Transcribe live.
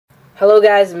Hello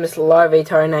guys, I'm Mr.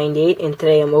 Larvatar98, and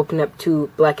today I'm opening up two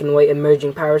Black and White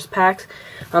Emerging Powers packs.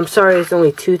 I'm sorry it's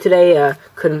only two today,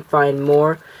 couldn't find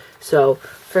more. So,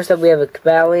 first up we have a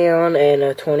Cobalion and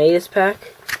a Tornadus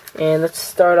pack. And let's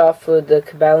start off with the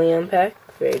Cobalion pack.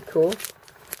 Very cool.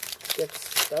 Let's get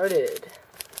started.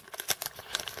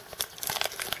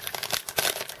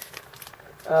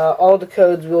 All the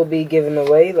codes will be given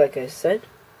away, like I said.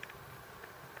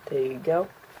 There you go.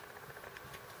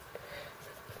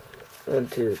 1,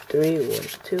 2, 3, 1,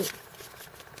 2.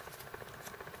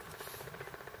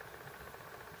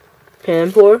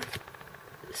 Panpour,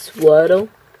 Swaddle,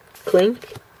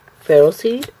 Clink, Feral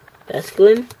Seed,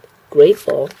 Basculin, Great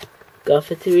Ball,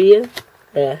 Gothitria,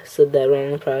 said that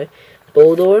wrong probably,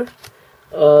 Boldore,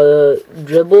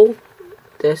 Dribble,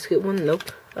 did I skip one? Nope.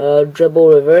 Dribble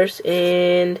Reverse,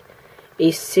 and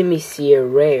a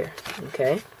Simisear Rare.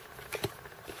 Okay.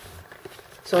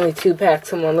 It's only two packs.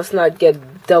 Come on, let's not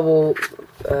get double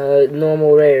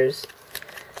normal rares.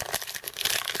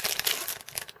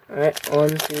 Alright, on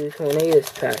to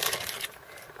Tornadus pack.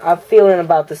 I'm feeling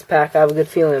about this pack. I have a good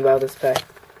feeling about this pack.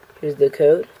 Here's the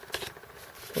code.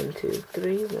 1, 2,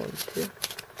 3, 1, 2.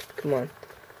 Come on.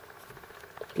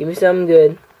 Give me something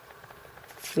good.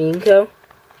 Minko,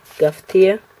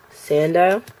 Gothitria,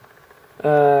 Sandile,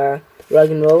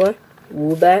 Ruggenrola,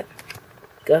 Woobat,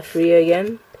 Gothitria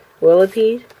again,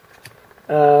 Whirlipede,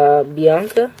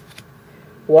 Bianca,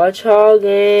 Watchog,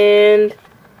 and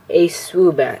a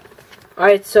Swoobat.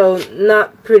 Alright, so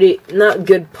not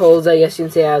good pulls, I guess you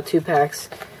can say, out of two packs.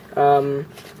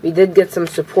 We did get some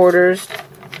supporters.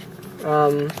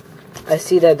 I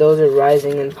see that those are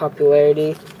rising in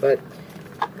popularity, but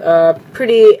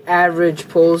pretty average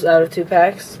pulls out of two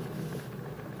packs.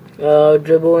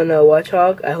 Dribble and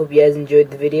Watchog. I hope you guys enjoyed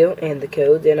the video and the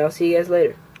codes, and I'll see you guys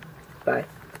later. Bye.